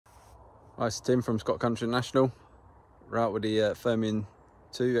Hi, it's Tim from Scott Country National. We're out with the Thermion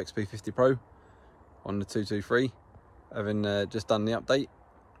 2 XP50 Pro on the 223, having just done the update.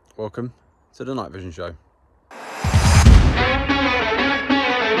 Welcome to the night vision show.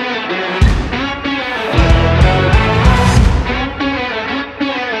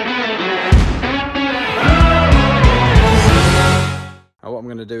 Now what I'm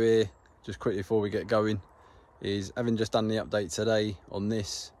going to do here, just quickly before we get going, is having just done the update today on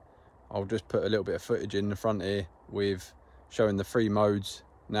this, I'll just put a little bit of footage in the front here with showing the three modes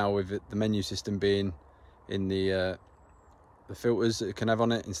now, with the menu system being in the filters that it can have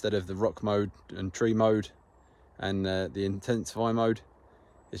on it instead of the rock mode and tree mode and the intensify mode.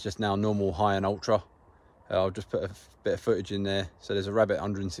 It's just now normal, high and ultra. I'll just put a bit of footage in there. So there's a rabbit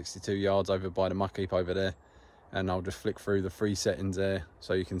 162 yards over by the muck heap over there, and I'll just flick through the three settings there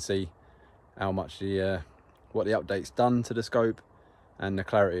so you can see how much the what the update's done to the scope and the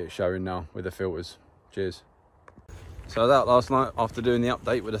clarity it's showing now with the filters. Cheers. So I was out last night after doing the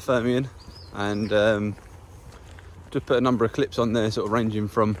update with the Thermion, and just put a number of clips on there, sort of ranging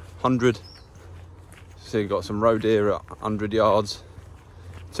from 100. So you've got some roe deer at 100 yards,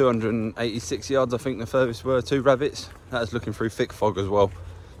 286 yards I think the furthest were, two rabbits. That's looking through thick fog as well.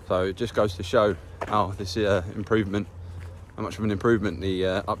 So it just goes to show how this improvement, how much of an improvement the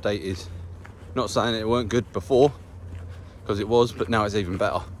update is. Not saying it weren't good before, because it was, but now it's even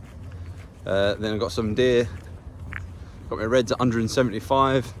better. Then I've got some deer, got my reds at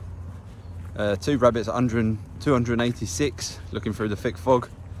 175, two rabbits at 286, looking through the thick fog,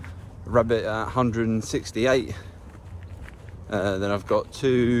 a rabbit at 168, then I've got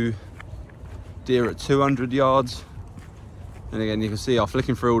two deer at 200 yards, and again you can see I'm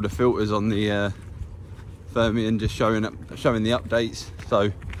flicking through all the filters on the Thermion, just showing the updates.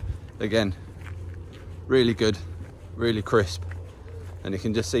 So again, really good, really crisp, and you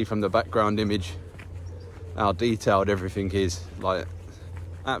can just see from the background image how detailed everything is. Like,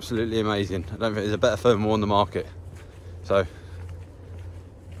 absolutely amazing. I don't think there's a better thermal on the market. So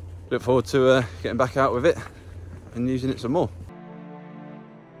look forward to getting back out with it and using it some more.